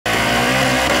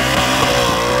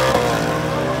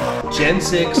Gen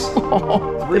 6,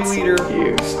 3-liter,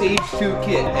 Stage 2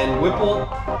 kit. And Whipple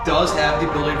does have the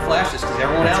ability to flash this, because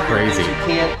everyone out there thinks you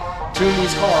can't tune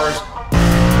these cars.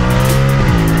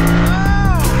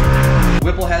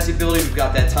 Whipple has the ability. We've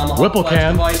got that Tomahawk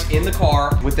device in the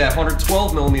car with that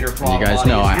 112mm throttle. You guys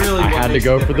know I had to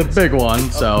go for the big one,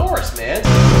 so. Of course, man.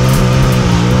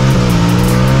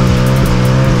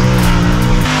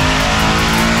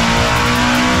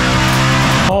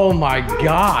 Oh my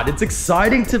God, it's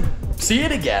exciting to see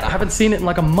it again. I haven't seen it in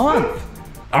like a month.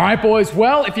 All right, boys,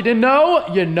 well, if you didn't know,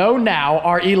 you know now.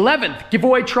 Our 11th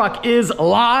giveaway truck is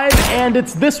live, and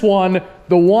it's this one,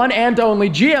 the one and only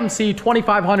GMC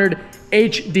 2500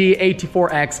 HD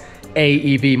AT4X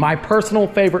AEV, my personal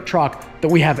favorite truck that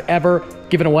we have ever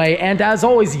given away. And as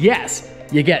always, yes,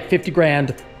 you get 50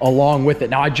 grand along with it.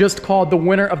 Now, I just called the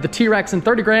winner of the T-Rex and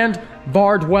 30 grand,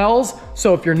 Vard Wells.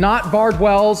 So if you're not Vard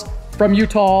Wells from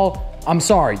Utah, I'm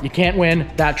sorry, you can't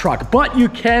win that truck, but you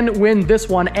can win this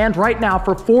one. And right now,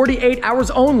 for 48 hours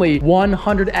only,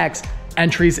 100X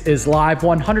entries is live.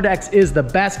 100X is the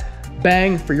best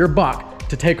bang for your buck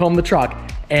to take home the truck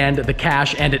and the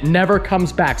cash, and it never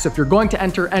comes back. So if you're going to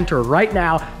enter right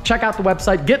now. Check out the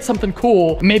website, get something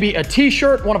cool, maybe a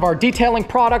t-shirt, one of our detailing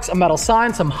products, a metal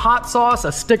sign, some hot sauce,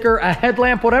 a sticker, a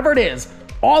headlamp, whatever it is.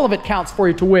 All of it counts for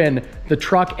you to win the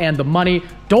truck and the money.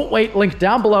 Don't wait, link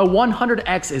down below.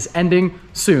 100X is ending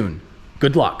soon.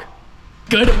 Good luck.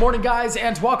 Good morning, guys,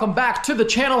 and welcome back to the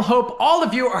channel. Hope all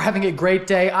of you are having a great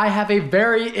day. I have a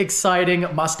very exciting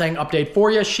Mustang update for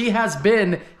you. She has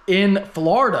been in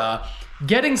Florida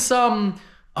getting some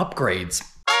upgrades.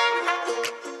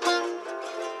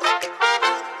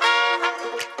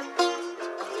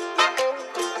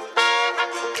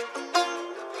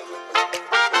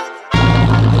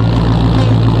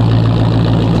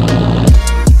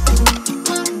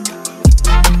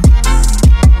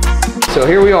 So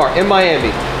here we are in Miami.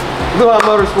 Blue Hot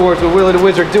Motorsports with Willie the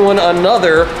Wizard doing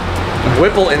another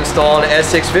Whipple install on an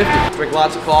S650. Drink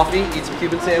lots of coffee, eat some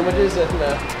Cuban sandwiches,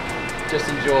 and just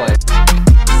enjoy.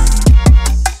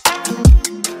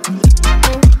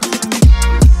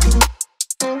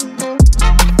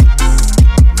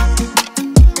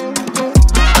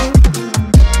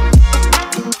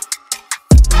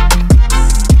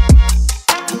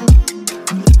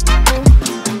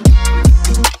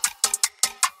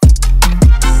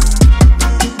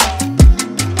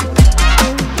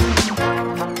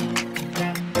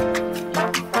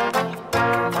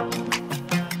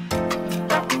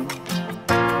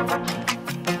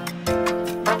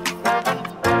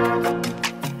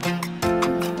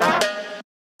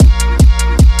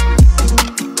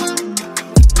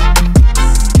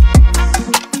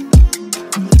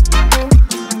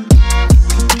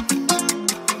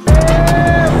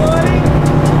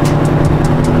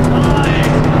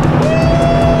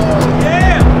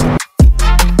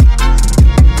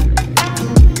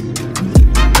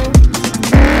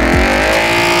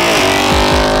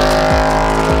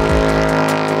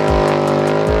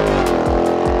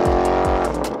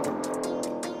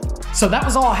 So that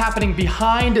was all happening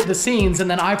behind the scenes,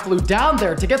 and then I flew down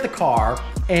there to get the car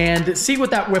and see what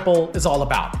that Whipple is all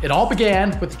about. It all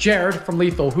began with Jared from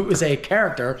Lethel, who is a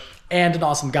character and an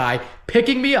awesome guy,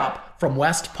 picking me up from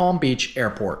West Palm Beach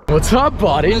Airport. What's up,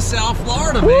 buddy? In South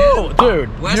Florida, man. Woo,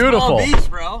 dude, West beautiful. Palm Beach,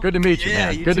 bro. Good to meet you,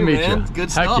 man. Good to meet you. Good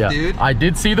stuff, dude. I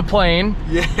did see the plane.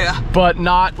 Yeah. But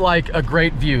not like a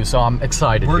great view, so I'm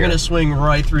excited. We're gonna swing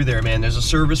right through there, man. There's a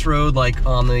service road like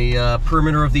on the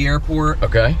perimeter of the airport.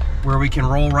 Okay. Where we can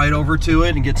roll right over to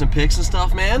it and get some pics and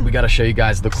stuff, man. We gotta show you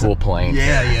guys the cool plane.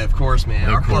 Yeah, of course, man.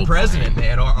 Our president,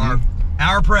 man.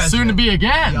 Our president. Soon to be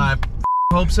again. Yeah, I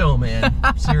hope so, man.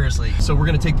 Seriously. So we're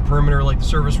gonna take the perimeter, like the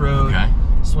service road. Okay.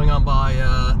 Swing on by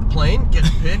the plane, get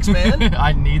some pics, man.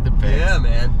 I need the pics. Yeah,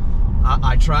 man.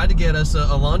 I tried to get us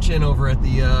a lunch-in over at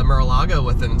the Mar-a-Lago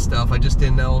with him and stuff. I just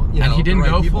didn't know, you know, and he didn't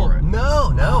go for it.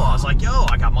 No. I was like, yo,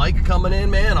 I got Mike coming in,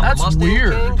 man. I'm That's a Mustang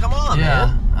weird. King. Come on,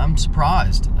 man. I'm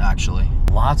surprised, actually.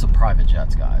 Lots of private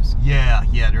jets, guys. Yeah.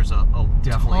 There's a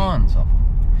definitely tons of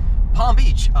them. Palm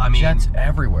Beach. I mean, jets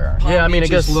everywhere. Palm I mean,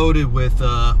 Beach I guess is loaded with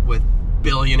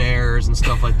billionaires and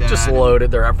stuff like that. Just loaded.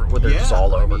 They're everywhere. They're just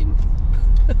all over. I mean,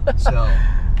 so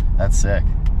that's sick.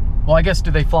 Well, I guess do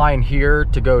they fly in here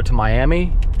to go to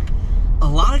Miami? A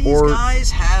lot of these guys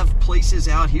have places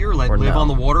out here, like live on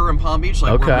the water in Palm Beach,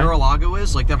 like where Mar-a-Lago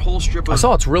is, like that whole strip of... I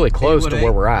saw it's really close to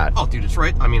where we're at. Oh, dude, it's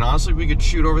right. I mean, honestly, we could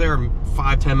shoot over there in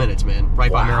 5-10 minutes, man.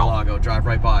 Right by Mar-a-Lago, drive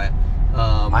right by it.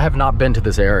 I have not been to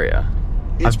this area.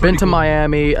 I've been to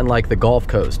Miami and like the Gulf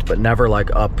Coast, but never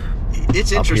like up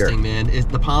It's interesting, man.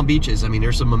 The Palm Beaches. I mean,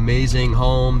 there's some amazing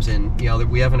homes, and you know,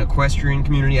 we have an equestrian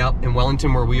community out in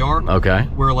Wellington where we are. Okay.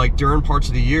 Where like during parts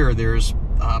of the year, there's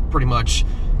pretty much,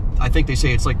 I think they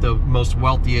say it's like the most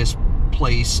wealthiest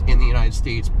place in the United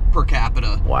States per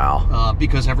capita. Wow.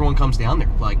 Because everyone comes down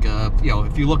there. Like, you know,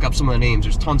 if you look up some of the names,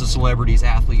 there's tons of celebrities,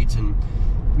 athletes, and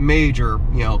major,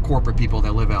 you know, corporate people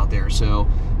that live out there. So,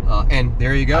 and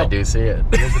there you go. I do see it.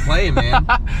 There's the plane, man.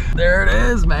 There it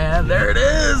is, man. There it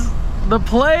is. The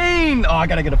plane. Oh, I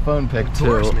gotta get a phone pic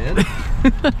too. Of course, man.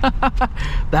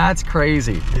 That's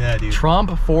crazy. Yeah, dude.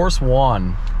 Trump Force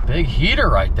One. Big heater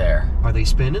right there. Are they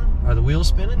spinning? Are the wheels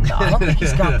spinning? No, I don't think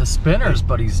he's got the spinners,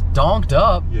 but he's donked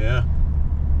up. Yeah.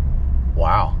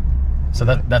 Wow. So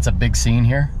that's a big scene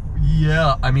here?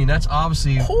 Yeah, I mean, that's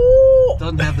obviously Cool.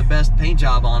 doesn't have the best paint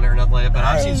job on it or nothing like that, but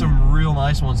I've seen some real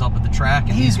nice ones up at the track,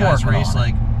 and these guys race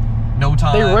like no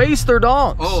time. They race their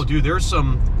donks. Oh, dude, there's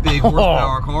some big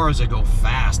horsepower cars that go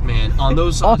fast, man. On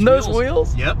those on those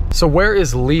wheels? Yep. So where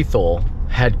is Lethel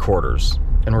headquarters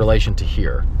in relation to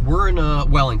here? We're in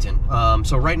Wellington.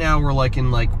 So right now we're like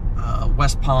in like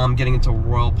West Palm, getting into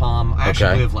Royal Palm. I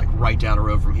actually live like right down the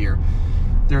road from here.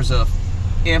 There's a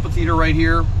amphitheater right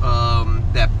here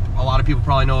that a lot of people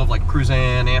probably know of, like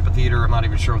Cruzan Amphitheater. I'm not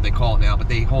even sure what they call it now, but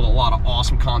they hold a lot of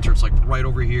awesome concerts like right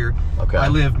over here. Okay. I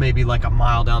live maybe like a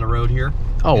mile down the road here.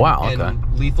 Oh, wow, okay.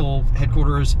 And Lethel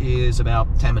headquarters is about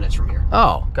 10 minutes from here.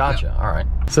 Oh, gotcha. Yeah. All right.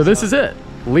 So this is it.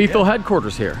 Lethel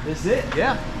headquarters here. This is it,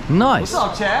 yeah. Nice.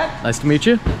 What's up, Chad? Nice to meet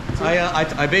you.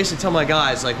 I basically tell my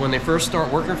guys, like when they first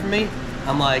start working for me,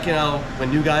 I'm like, you know,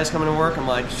 when new guys come into work, I'm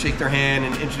like, shake their hand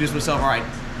and introduce myself. All right,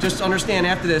 just understand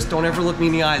after this, don't ever look me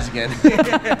in the eyes again.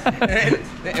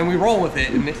 and we roll with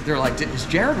it. And they're like, is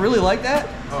Jared really like that?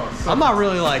 Oh, I'm not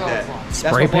really like that.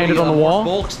 Spray painted on the wall?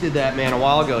 Bolks did that, man, a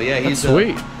while ago. Yeah, he's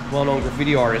sweet. Well-known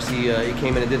graffiti artist. He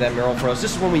came in and did that mural for us.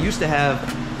 This is when we used to have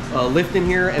lift in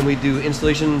here, and we do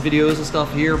installation videos and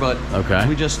stuff here, but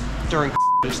we just, during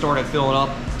just started filling up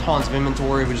tons of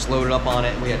inventory. We just loaded up on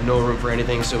it, and we had no room for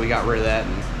anything, so we got rid of that,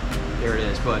 and there it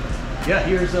is. But yeah,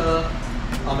 here's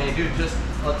I mean, dude, just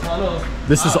a ton of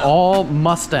this is all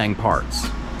Mustang parts.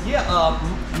 Yeah,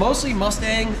 mostly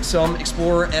Mustang, some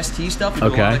Explorer ST stuff. We do a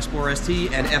lot of Explorer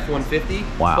ST and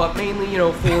F-150. Wow. But mainly, you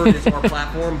know, Ford is our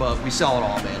platform, but we sell it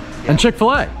all, man. Yeah. And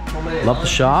Chick-fil-A. Love the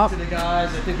shop. To the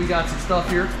guys, I think we got some stuff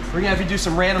here. We're gonna have you do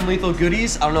some random Lethel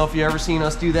goodies. I don't know if you've ever seen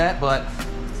us do that, but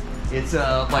it's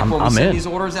like when we send these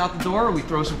orders out the door, we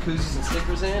throw some koozies and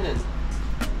stickers in, and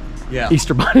yeah.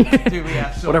 Easter Bunny. Dude, we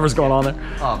have so whatever's going on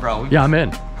there. Oh, bro. Yeah, I'm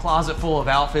in. Closet full of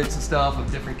outfits and stuff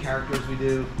with different characters we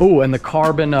do. Oh, and the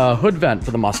carbon hood vent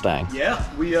for the Mustang. Yeah,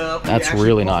 that's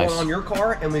really nice. One on your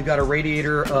car, and we've got a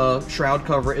radiator shroud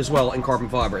cover as well in carbon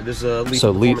fiber. This is a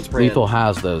Lethel Performance brand. Lethel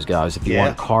has those, guys. If you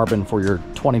want carbon for your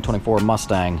 2024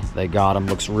 Mustang, they got them.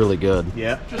 Looks really good.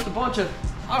 Yeah, just a bunch of,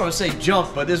 I don't want to say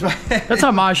junk, but this that's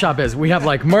how my shop is. We have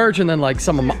like merch and then like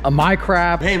some of my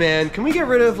crap. Hey man, can we get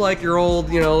rid of like your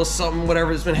old, you know, something,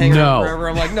 whatever that's been hanging around forever?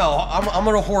 I'm like, no, I'm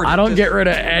gonna hoard it. I don't get rid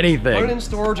of anything. Put it in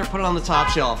storage or put it on the top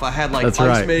shelf. I had like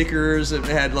ice makers, it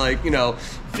had like, you know,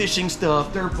 fishing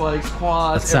stuff, dirt bikes,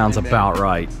 quads. That sounds about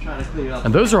right. Trying to clean it up.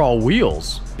 And those are all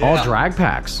wheels. All drag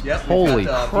packs. Yep, holy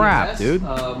crap, dude.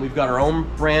 We've got our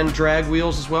own brand drag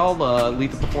wheels as well.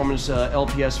 Lethel Performance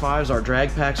LPS5s, our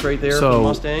drag packs right there for the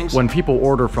Mustangs. When people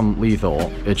order from Lethel,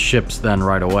 it ships then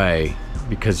right away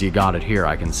because you got it here.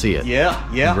 I can see it. Yeah,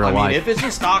 yeah. I mean, if it's in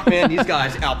stock, man, these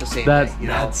guys out the same day. You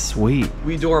know? That's sweet.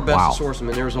 We do our best to source them,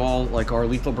 and there's all like our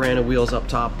Lethel branded wheels up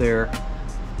top there.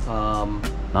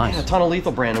 Nice. Yeah, a ton of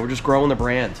Lethel brand, and we're just growing the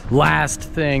brand. Last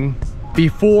thing.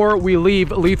 Before we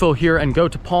leave Lethel here and go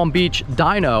to Palm Beach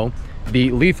Dyno, the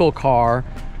Lethel car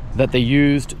that they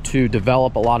used to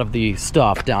develop a lot of the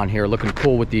stuff down here, looking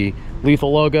cool with the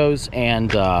Lethel logos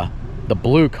and the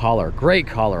blue color, great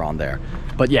color on there.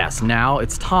 But yes, now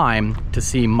it's time to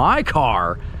see my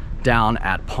car down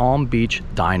at Palm Beach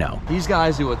Dyno. These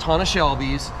guys do a ton of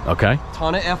Shelbys, a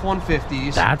ton of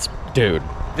F-150s. That's, dude.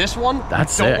 This one,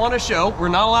 that's don't want to show. We're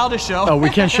not allowed to show. Oh, we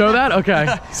can't show that?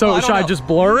 Okay. So well, should I just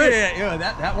blur it? Yeah,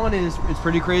 that one is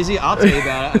pretty crazy. I'll tell you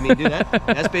about it. I mean, dude,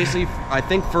 that's basically, I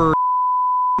think, for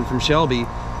from Shelby.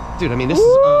 Dude, I mean, this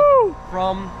is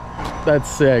from... That's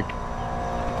sick.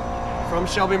 From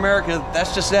Shelby, America.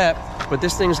 That's just that. But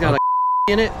this thing's got a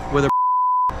in it with a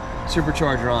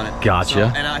Supercharger on it. Gotcha. So,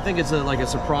 and I think it's like a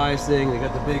surprise thing. They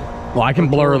got the big... Well, I can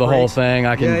blur the whole thing.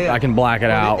 I can black it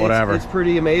out, whatever. It's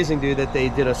pretty amazing, dude, that they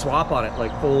did a swap on it,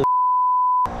 like full.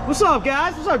 What's up,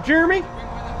 guys? What's up, Jeremy?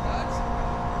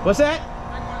 What's that?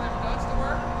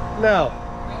 No.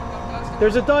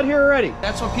 There's a dud here already.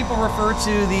 That's what people refer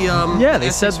to the yeah. They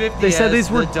said these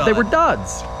were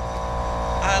duds.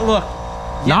 Look.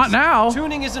 Not now.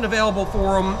 Tuning isn't available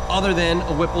for them other than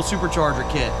a Whipple Supercharger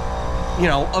kit. You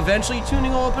know, eventually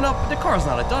tuning will open up, but the car's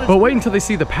not done. But wait until they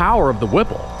see the power of the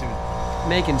Whipple. Dude,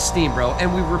 making steam, bro.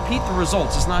 And we repeat the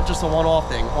results. It's not just a one-off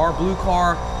thing. Our blue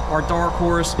car, our dark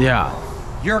horse. Yeah.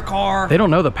 Your car. They don't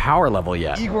know the power level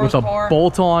yet. Igor's With a car.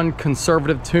 bolt-on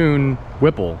conservative tune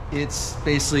Whipple. It's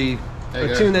basically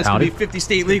a tune that's going to be 50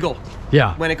 state legal.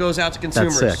 Yeah. When it goes out to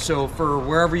consumers. That's sick. So for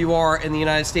wherever you are in the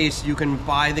United States, you can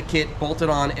buy the kit, bolt it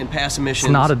on, and pass emissions.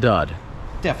 It's not a dud.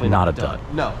 Definitely not a dud.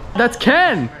 No. That's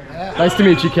Ken. Nice to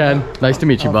meet you, Ken. Nice to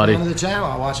meet you, buddy. Fan of the channel.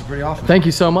 I watch it pretty often. Thank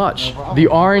you so much. No problem. The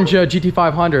orange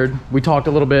GT500, we talked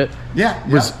a little bit. Yeah.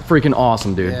 Was freaking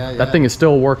awesome, dude. Yeah, That thing is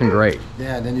still working great.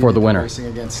 Yeah, and then you for did the winter. racing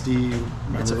against Steve.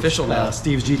 It's official now.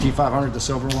 Steve's GT500, the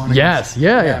silver one. Yes,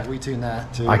 yeah. We tuned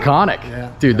that too. Iconic.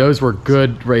 Yeah. Dude, those were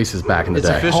good races back in the It's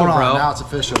day. official. Hold on, bro. now it's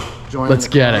official. Join Let's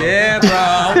the get club. it. Yeah,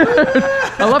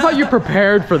 bro. I love how you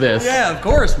prepared for this. Yeah, of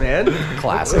course, man.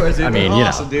 Classic. Of course, I mean,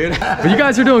 awesome, you know. dude. But you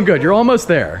guys are doing good. You're almost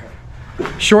there.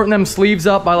 Shorten them sleeves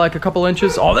up by like a couple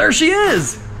inches. Oh, there she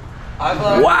is.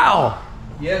 Wow.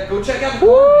 Yeah, go check out the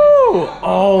Woo! car.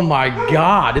 Oh my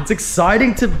God. It's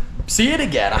exciting to see it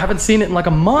again. I haven't seen it in like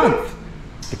a month.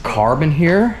 The carbon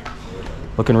here,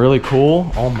 looking really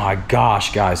cool. Oh my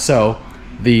gosh, guys. So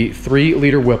the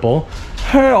 3-liter Whipple.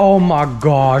 Hey, oh my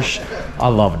gosh. I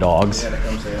love dogs.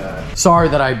 Sorry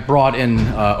that I brought in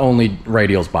only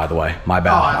radials, by the way. My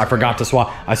bad. I forgot to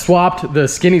swap. I swapped the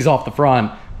skinnies off the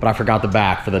front, but I forgot the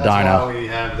back for the That's dyno. why we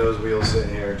have those wheels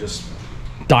sitting here, just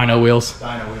Dyno wheels.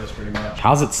 dyno wheels pretty much.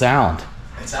 How's it sound?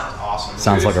 It sounds awesome.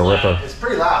 Sounds like a ripper. It's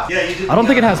pretty loud. Yeah, you did. I don't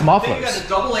think it has You mufflers. got the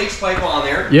double H pipe on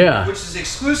there. Yeah. Which is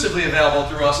exclusively available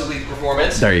through us at Lethel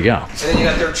Performance. There you go. And then you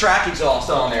got their track exhaust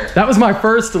on there. That was my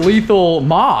first Lethel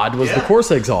mod, was the Yeah.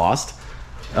 Corsa exhaust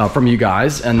from you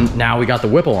guys, and now we got the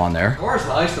Whipple on there. The car's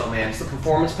nice though, man. It's the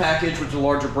performance package with the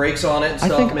larger brakes on it and I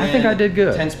stuff, think- man. I think I did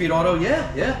good. 10-speed auto,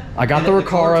 yeah. I got And the then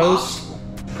color Recaros. pops.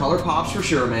 Color pops for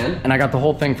sure, man. And I got the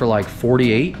whole thing for like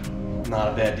 48. Not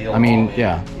a bad deal. I mean, at all, man.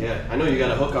 yeah. Yeah, I know you got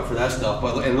a hookup for that stuff,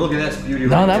 but and look at that beauty.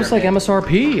 No, right that there, was like man.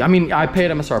 MSRP. I mean, I paid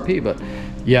MSRP, but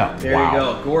yeah. There wow. you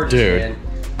go, gorgeous, Dude. man.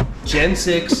 Gen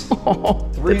 6, Oh,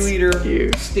 3-liter, that's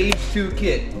cute. stage 2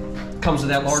 kit. Comes with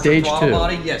that larger Stage throttle 2.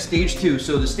 body. Yeah, stage 2.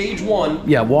 So the stage 1,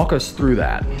 Yeah, walk us through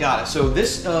that. got it. So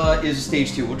this is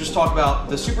stage 2. We'll just talk about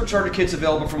the Supercharger kits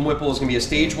available from Whipple is going to be a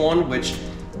stage 1, which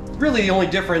really the only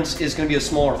difference is going to be a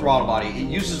smaller throttle body. It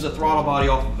uses a throttle body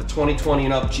off of a 2020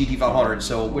 and up GT500,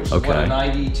 so which is what, Okay. a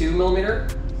 92 millimeter,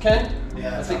 Ken? Yeah,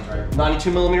 that I think sounds right.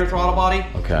 92 millimeter throttle body.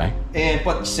 Okay.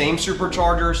 But same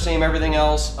supercharger, same everything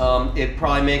else. It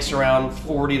probably makes around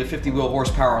 40 to 50 wheel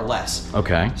horsepower less.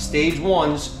 Okay. Stage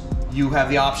 1s, you have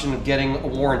the option of getting a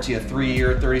warranty, a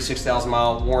 3-year, 36,000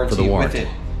 mile warranty, For the warranty. with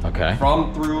it. Okay.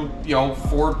 From through, you know,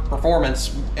 Ford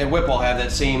Performance and Whipple have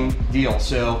that same deal.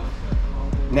 So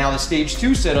now the stage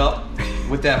 2 setup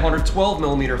with that 112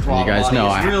 millimeter throttle You guys body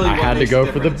know is really I what had to makes go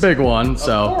the for the difference. big one,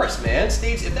 so. Of course, man.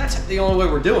 Stage, if that's the only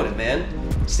way we're doing it, man.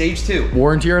 Stage 2.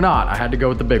 Warranty or not, I had to go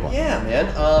with the big one. Yeah, man.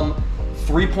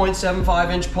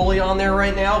 3.75 inch pulley on there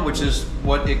right now, which is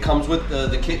what it comes with.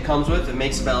 The kit comes with.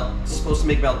 It's supposed to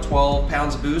make about 12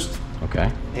 pounds of boost.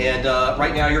 Okay. And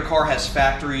right now your car has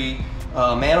factory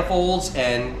manifolds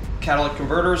and catalytic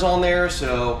converters on there.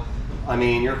 So, I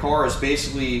mean, your car is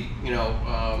basically, you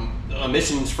know,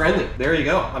 emissions friendly. There you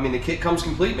go. I mean, the kit comes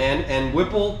complete, man. And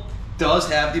Whipple does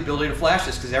have the ability to flash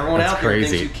this because everyone That's out there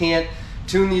crazy. thinks you can't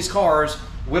tune these cars.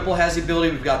 Whipple has the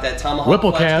ability. We've got that Tomahawk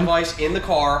Whipple flash can. device in the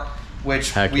car,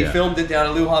 which Heck we yeah. filmed it down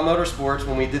at Lujan Motorsports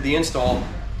when we did the install.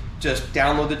 Just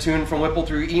download the tune from Whipple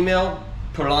through email,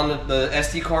 put it on the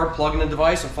SD card, plug in the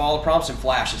device, and follow the prompts, and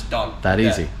flash. It's done. That Yeah.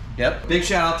 easy. Yep. Big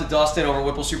shout out to Dustin over at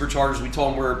Whipple Superchargers. We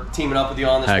told him we're teaming up with you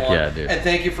on this Heck one. yeah, dude. And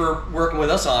thank you for working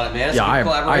with us on it, man. It's Yeah, a good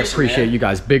I collaboration, appreciate man. you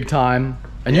guys big time.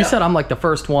 And you Yeah. said I'm like the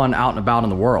first one out and about in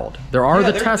the world. There are Yeah,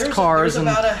 the there- test there's cars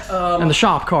about and the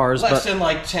shop cars, less but than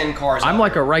like 10 cars. I'm out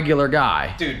like there. a regular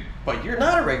guy. Dude, but you're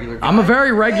not a regular guy. I'm a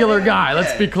very regular Yeah, guy,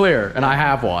 let's yeah. be clear, and I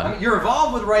have I one. mean, you're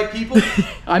involved with the right people.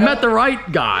 I met the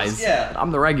right guys. Yeah.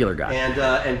 I'm the regular guy.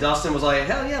 And Dustin was like,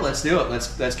 hell yeah, let's do it.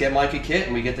 Let's get Mike a kit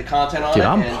and we get the content on Dude, it.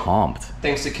 I'm and pumped.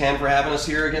 thanks to Ken for having us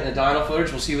here, getting the dyno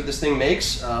footage. We'll see what this thing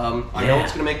makes. I know Yeah.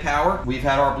 it's gonna make power. We've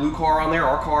had our blue car on there,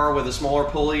 our car with a smaller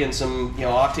pulley and some, you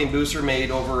know, octane booster made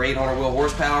over 800 wheel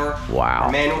horsepower. Wow.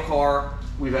 Our manual car.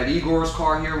 We've had Igor's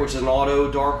car here, which is an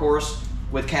auto dark horse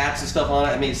with cats and stuff on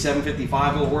it. I made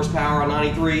 755 wheel horsepower on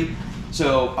 93.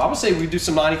 So I would say we do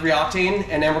some 93 octane,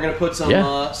 and then we're gonna put some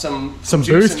Yeah. some juice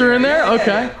booster in there? Yeah, Okay.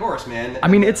 yeah, of course, man. I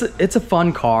mean, it's a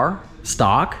fun car,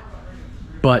 stock,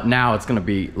 but now it's gonna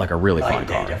be like a really Night fun and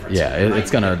day car. difference. Yeah, Night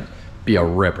it's and gonna day. be a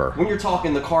ripper. When you're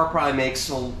talking, the car probably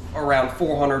makes around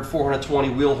 400, 420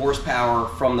 wheel horsepower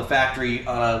from the factory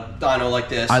on a dyno like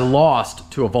this. I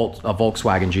lost to a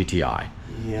Volkswagen GTI.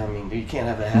 Yeah, I mean, you can't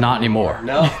have that happen. Not anymore.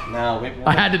 No.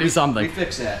 I had to do something. We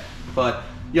fixed that. But,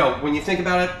 yo, when you think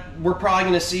about it, we're probably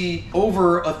going to see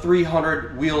over a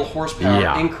 300 wheel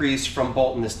horsepower increase from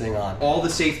bolting this thing on. All the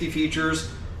safety features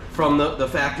from the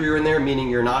factory are in there, meaning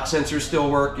your knock sensors still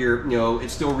work.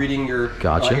 It's still reading your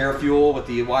air fuel with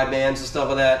the wide bands and stuff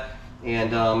like that.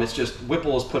 And it's just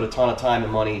Whipple has put a ton of time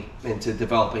and money into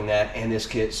developing that and this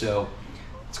kit, so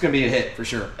it's gonna be a hit for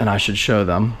sure. And I should show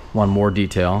them one more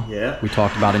detail. Yeah. We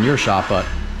talked about in your shop, but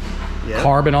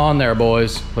carbon on there,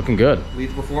 boys, looking good.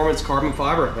 Lethel Performance carbon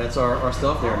fiber. That's our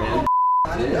stuff there, man.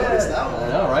 I didn't notice that one. I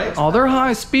know, right? Oh, they're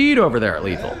high speed over there at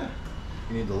Lethel.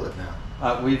 You need the lip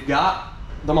now. We've got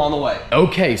them on the way.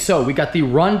 Okay, so we got the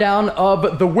rundown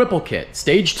of the Whipple kit.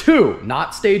 Stage 2,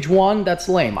 not stage 1. That's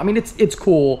lame. I mean, it's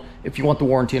cool if you want the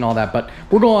warranty and all that, but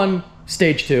we're going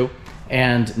stage 2.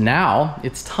 And now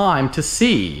it's time to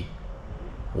see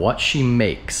what she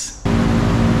makes.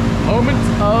 Moment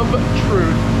of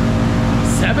truth.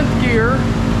 7th gear.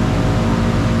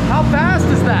 How fast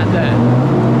is that then?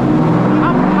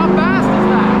 How fast is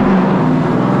that?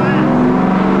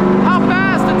 How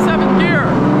fast in 7th gear?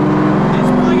 It's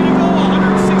probably gonna go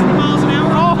 160 miles an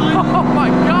hour. Oh my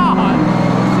God!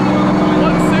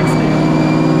 160.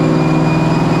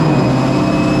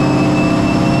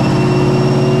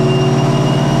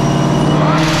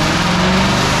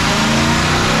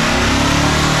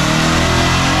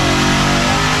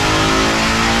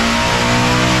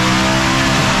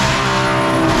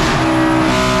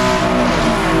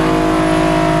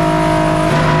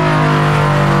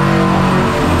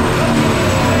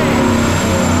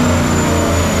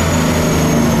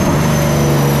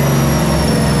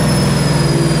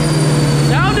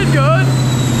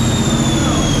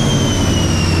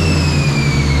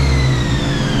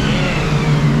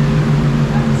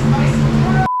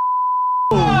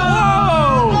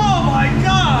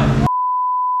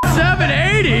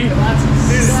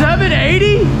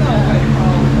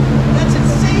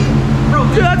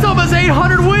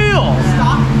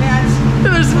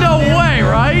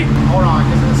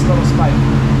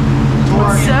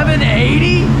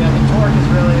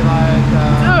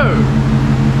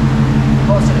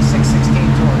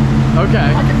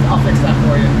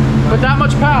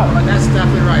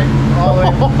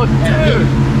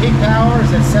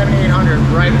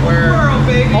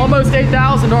 Almost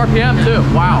 8,000 RPM too.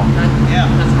 Wow. Yeah,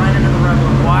 that's right into the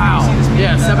regular. Wow.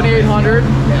 Yeah, 7,800.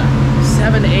 Yeah.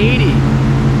 780.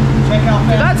 Check out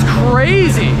that. Dude, that's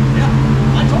crazy. Yeah,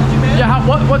 I told you, man. Yeah,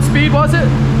 what speed was it?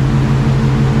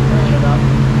 Bringing it up.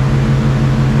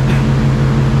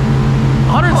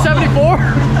 174?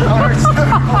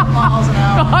 174 miles an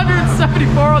hour.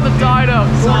 174 on the dyno.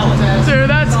 Solid. Dude,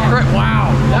 that's great.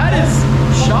 Wow. That is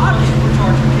shocking.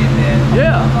 Supercharger kit, man.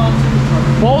 Yeah.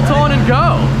 Bolt on and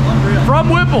go. Unreal.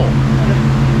 From Whipple.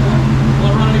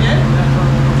 Wanna run it again?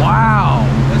 Wow.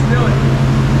 Let's do it.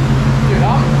 Dude,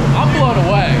 I'm blown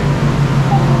away.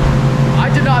 I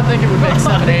did not think it would make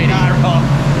 780.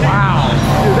 Wow.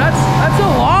 Dude, that's a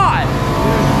lot.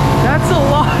 That's a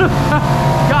lot of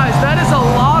guys, that is a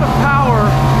lot of power.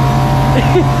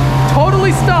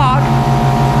 Totally stock,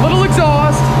 little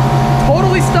exhaust,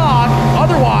 totally stock.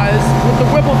 Otherwise, with the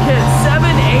Whipple kit,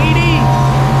 780.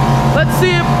 Let's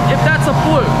see if that's a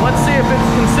fluke. Let's see if it's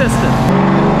consistent.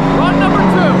 Run number 2.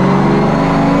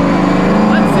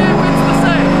 Let's see if it's the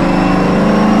same.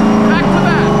 Back to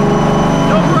back.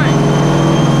 No break.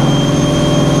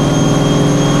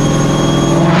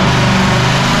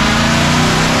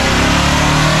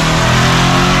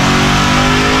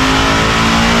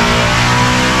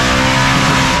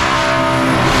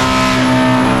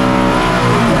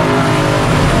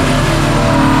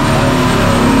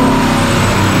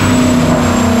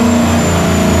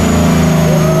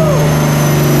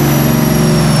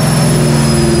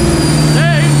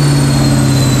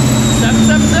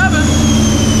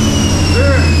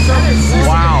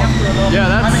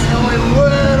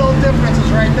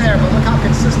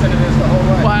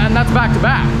 Back to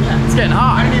back. Yeah. It's getting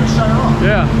hot. I didn't even shut it off.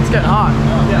 Yeah, it's getting hot.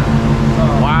 Yeah.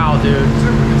 Wow, dude.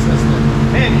 Super consistent.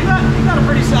 Man, you got a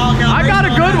pretty solid calibration. I got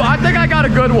a good one. I think I got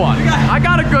a good one. I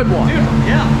got a good one. Dude,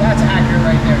 yeah. That's accurate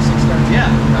right there, 613. Yeah.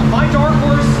 My dark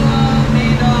horse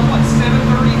made,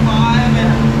 735,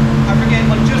 and I forget,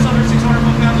 just under 600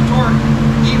 foot-pounds of torque.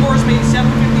 E-horse made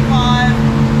 755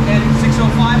 and 605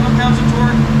 foot-pounds of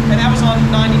torque, and that was on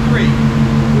 93.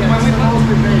 Yeah, it's supposed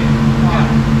to be.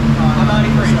 I'm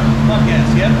 93. One guess,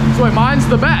 yep. So wait, mine's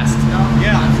the best.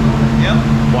 Yeah. Yep.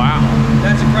 Wow.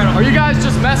 That's incredible. Are you guys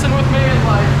just messing with me and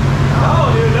like,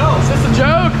 No, dude, no. is this a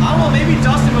joke? I don't know, maybe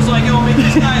Dustin was like, yo, make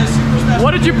this guy a super special.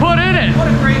 What did you put in it? What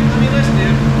a great, I mean, listen,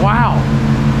 dude. Wow.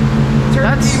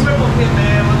 Turnkey Whipple kit,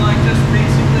 man, with like just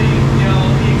basically, you know,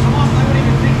 the exhaust, I wouldn't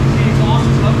even think the exhaust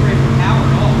is an upgrade for power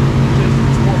at all.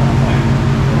 It's more about that.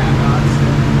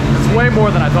 It's way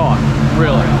more than I thought,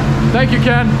 really. Thank you,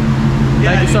 Ken.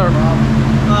 Thank you, sir.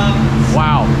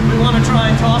 Wow. We want to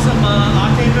try and toss some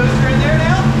octane booster in there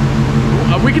now?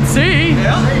 We can see.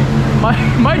 Yeah.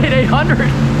 Might hit 800.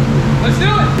 Let's do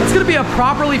it. It's gonna be a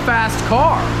properly fast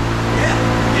car. Yeah.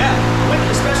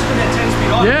 Especially when that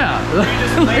 10-speed auto. Yeah.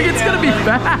 Like it's gonna be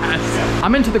fast. Yeah.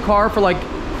 I'm into the car for like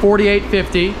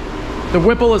 $48.50. The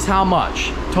Whipple is how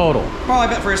much total?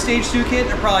 Probably for a stage 2 kit,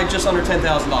 they're probably just under $10,000.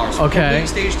 Okay. Complete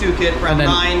stage 2 kit, around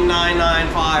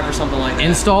 9,995 or something like that.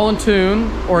 Install and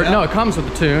tune, or no, it comes with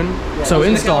the tune. Yeah, so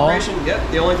install.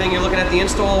 Yep. The only thing you're looking at the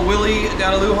install, Willie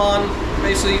down at Lujan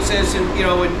basically says, you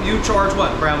know, when you charge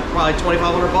what, around probably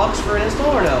 $2,500 for an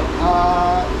install or no?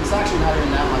 It's actually not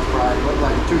even that much, probably. Look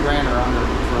like $2 grand or under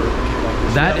for a kit like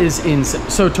this. That is insane.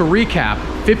 So to recap,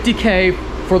 $50K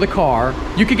for the car.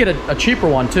 You could get a cheaper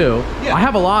one too. Yeah. I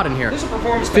have a lot in here. This is a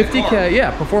performance pack 50K, car.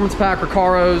 yeah, performance pack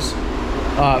Recaros,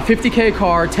 50K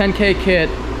car, 10K kit,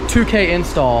 2K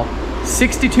install,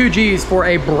 62 G's for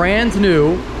a brand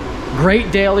new, great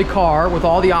daily car with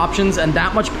all the options and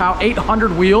that much power,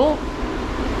 800 wheel.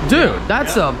 Dude,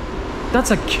 that's a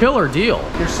killer deal.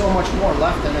 There's so much more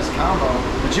left in this combo,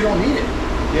 but you don't need it.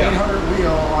 Yeah. 800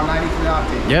 wheel on 93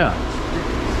 octane. Yeah.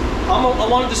 I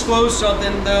want to disclose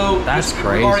something though. That's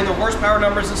crazy. Regarding the horsepower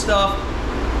numbers and stuff.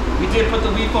 We did put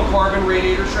the Lethel carbon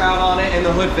radiator shroud on it and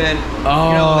the hood vent. Oh.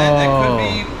 You know, that could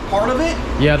be part of it.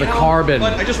 Yeah, the carbon.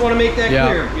 But I just want to make that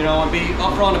clear, you know, and be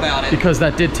upfront about it. Because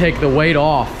that did take the weight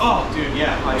off. Oh, dude,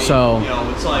 yeah. I mean, So, you know,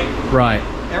 it's like right.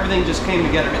 everything just came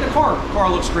together. And the car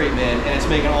looks great, man, and it's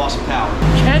making awesome power.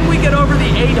 Can we get over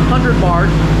the 800 mark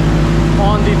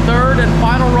on the third and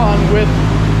final run with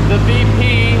the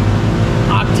VP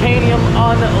Octanium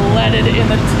unleaded in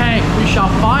the tank? We shall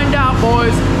find out,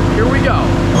 boys. Here we go.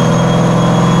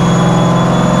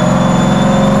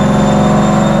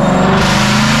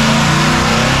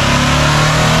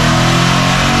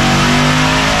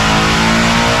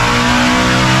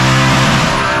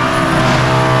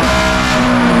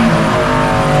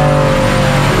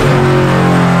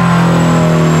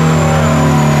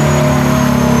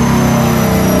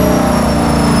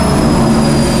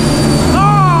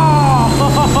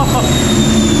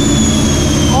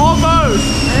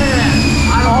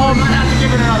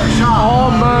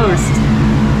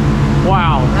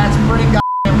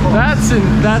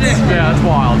 That's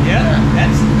wild. Yeah,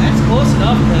 that's close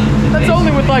enough. That's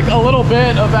only with like a little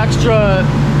bit of extra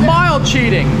mild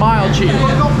cheating. Mild cheating.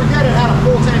 Well, don't forget it had a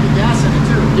full tank of gas in it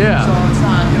too. Yeah. So it's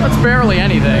not, you know, that's barely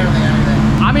anything.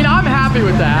 I mean, I'm happy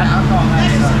with that. Yeah, I'm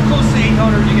That's nice, close to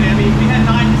 800. You can. I mean, we had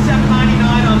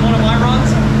 799 on one of my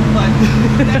runs, but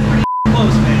that's pretty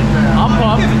close, man. I'm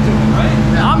pumped. Give it to him, right?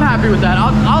 I'm happy with that.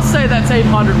 I'll say that's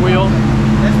 800 wheel.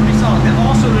 That's pretty solid. And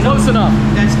also to Close note, enough.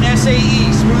 That's SAE,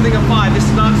 smoothing of 5. This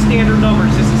is not standard numbers.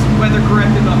 This is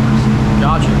weather-corrected numbers.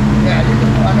 Gotcha. Yeah, you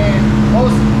can. I mean,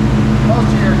 most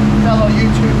of your fellow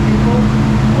YouTube people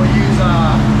will use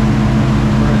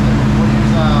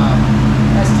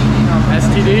STD numbers.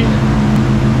 STD.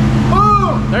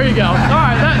 Boom! There you go. All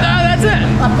right, that's it.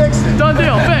 I fixed it. Done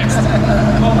deal. Fixed.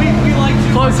 Well, we like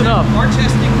to. Close enough. Our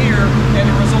testing here and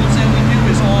the results that we do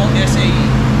is all SAE.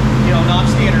 You know,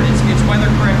 non-standard. It's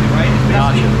weather-corrected, right? It's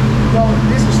Gotcha. Well,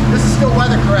 this is still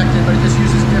weather corrected, but it just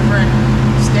uses different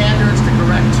standards to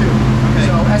correct too. Okay.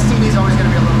 So STD is always going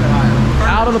to be a little bit higher.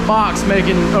 Out of the box,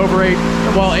 making over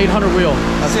 800 wheel.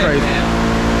 That's Sick, crazy. Man.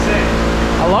 Sick.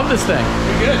 I love this thing.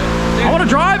 You're good. Dude, I want to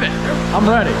drive it. I'm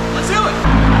ready. let's do it.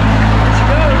 There she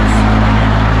goes.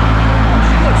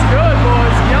 She looks good,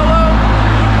 boys. Yellow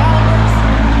polymers.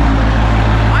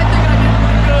 I think I did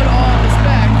pretty good on the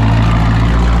spec.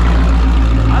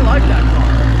 I like that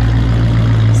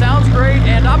car. Sounds great,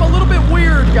 and I'm a little bit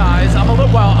weird, guys. I'm a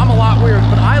lot weird,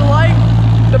 but I like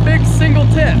the big single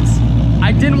tips.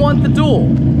 I didn't want the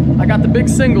dual. I got the big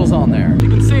singles on there. You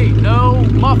can see no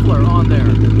muffler on there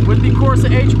with the Corsa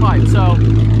H-pipe, so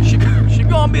she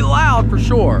gonna be loud for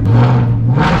sure.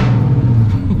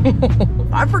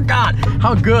 I forgot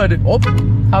how good,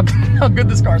 how good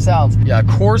this car sounds. Yeah,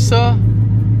 Corsa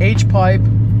H-pipe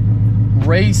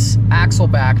race axle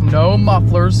back, no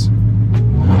mufflers.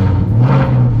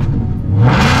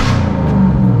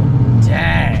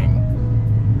 Dang.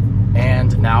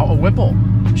 And now a Whipple.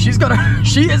 She is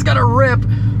gonna rip.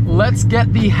 Let's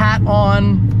get the hat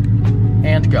on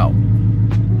and go.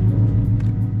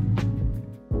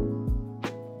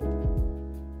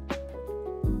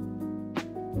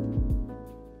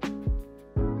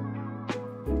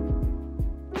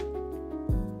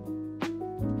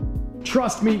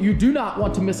 Trust me, you do not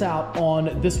want to miss out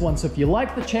on this one. So if you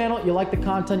like the channel, you like the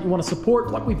content, you want to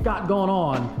support what we've got going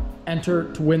on,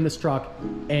 enter to win this truck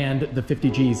and the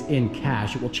 50 G's in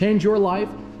cash. It will change your life,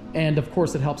 and of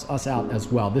course it helps us out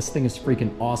as well. This thing is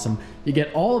freaking awesome. You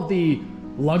get all of the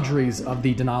luxuries of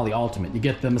the Denali Ultimate. You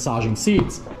get the massaging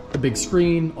seats, the big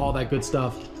screen, all that good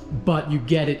stuff, but you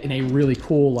get it in a really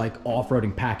cool like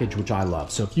off-roading package, which I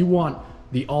love. So if you want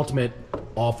the ultimate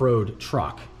off-road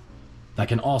truck that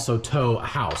can also tow a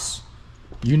house,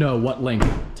 you know what link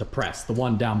to press, the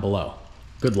one down below.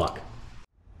 Good luck.